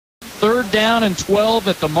3rd down and 12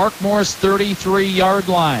 at the Mark Morris 33-yard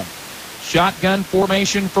line. Shotgun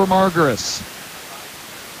formation for Margaris.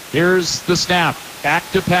 Here's the snap. Back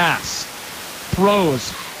to pass. Throws.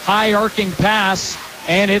 High arcing pass,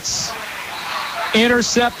 and it's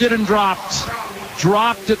intercepted and dropped.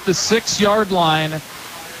 Dropped at the 6-yard line.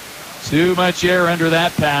 Too much air under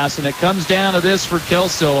that pass, and it comes down to this for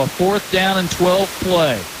Kelso, a 4th down and 12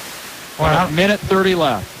 play. Well, a minute 30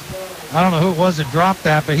 left. I don't know who it was that dropped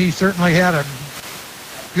that, but he certainly had a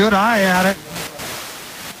good eye at it.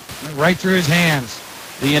 Right through his hands.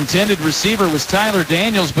 The intended receiver was Tyler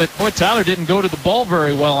Daniels, but boy, Tyler didn't go to the ball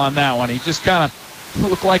very well on that one. He just kind of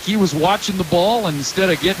looked like he was watching the ball, and instead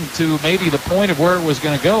of getting to maybe the point of where it was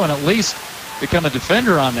going to go and at least become a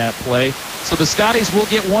defender on that play. So the Scotties will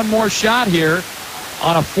get one more shot here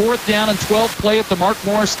on a 4th down and 12 play at the Mark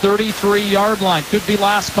Morris 33-yard line. Could be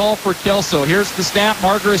last call for Kelso. Here's the snap.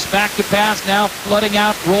 Margaris back to pass, now flooding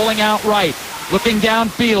out, rolling out right. Looking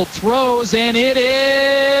downfield, throws, and it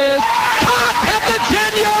is caught at the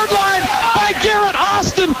 10-yard line by Garrett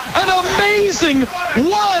Austin. An amazing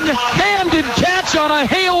one-handed catch on a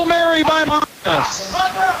Hail Mary by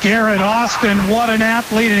Margaris. Garrett Austin, what an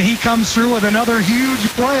athlete, and he comes through with another huge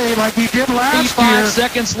play like he did last year. 5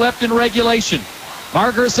 seconds left in regulation.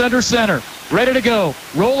 Margaris under center, ready to go,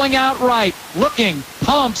 rolling out right, looking,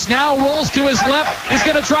 pumps, now rolls to his left, he's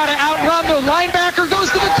going to try to outrun the linebacker, goes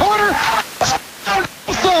to the corner.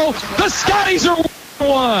 So the Scotties are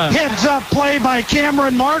 1. Heads up play by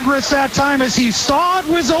Cameron Margaris that time as he saw it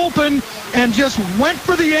was open and just went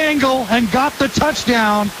for the angle and got the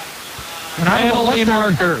touchdown. And penalty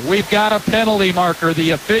marker. We've got a penalty marker.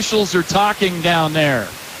 The officials are talking down there.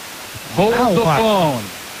 Hold the phone.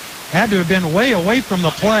 Had to have been way away from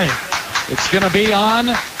the play. It's going to be on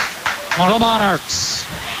the Monarchs.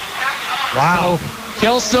 Wow. So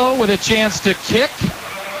Kelso with a chance to kick,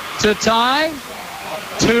 to tie,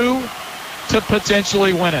 2 to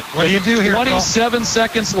potentially win it. What do you do here, 27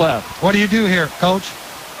 seconds left. What do you do here, Coach?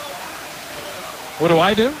 What do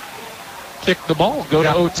I do? Kick the ball, go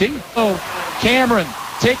to OT. Oh, Cameron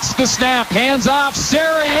takes the snap, hands off,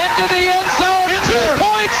 Sari into the end zone, 2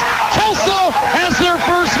 points. Kelso has their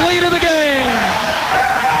first lead of the game.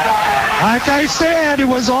 Like I said, it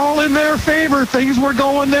was all in their favor. Things were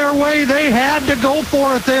going their way. They had to go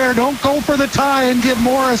for it there. Don't go for the tie and give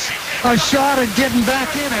Morris a shot at getting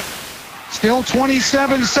back in it. Still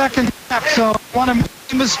 27 seconds left, so one of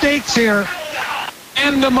the mistakes here.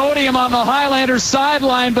 Pandemonium on the Highlanders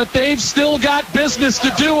sideline, but they've still got business to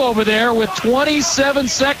do over there with 27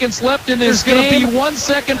 seconds left in this game. There's going to be 1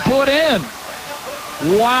 second put in.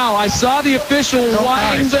 Wow, I saw the official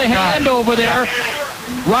wind the hand over there.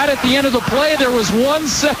 Right at the end of the play, there was 1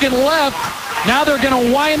 second left. Now they're going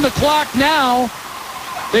to wind the clock now.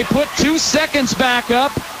 They put 2 seconds back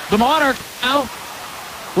up. The Monarchs now,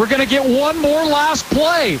 we're going to get one more last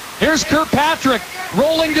play. Here's Kirkpatrick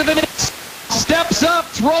rolling to the next. Steps up,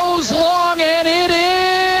 throws long, and it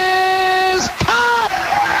is caught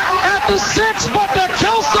at the 6, but the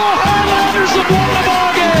Kelso Highlanders have won the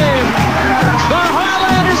ball game. The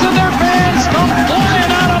Highlanders and their fans come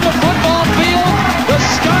flying out on the football field. The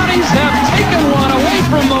Scotties have taken one away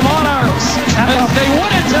from the Monarchs, and they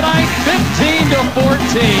win it tonight,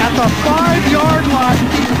 15-14. At the 5-yard line,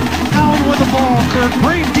 down with the ball, Kirk.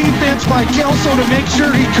 Great defense by Kelso to make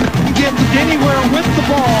sure he couldn't get anywhere with the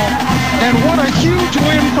ball. And what a huge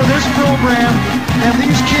win for this program. And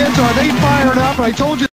these kids, are they fired up? I told you.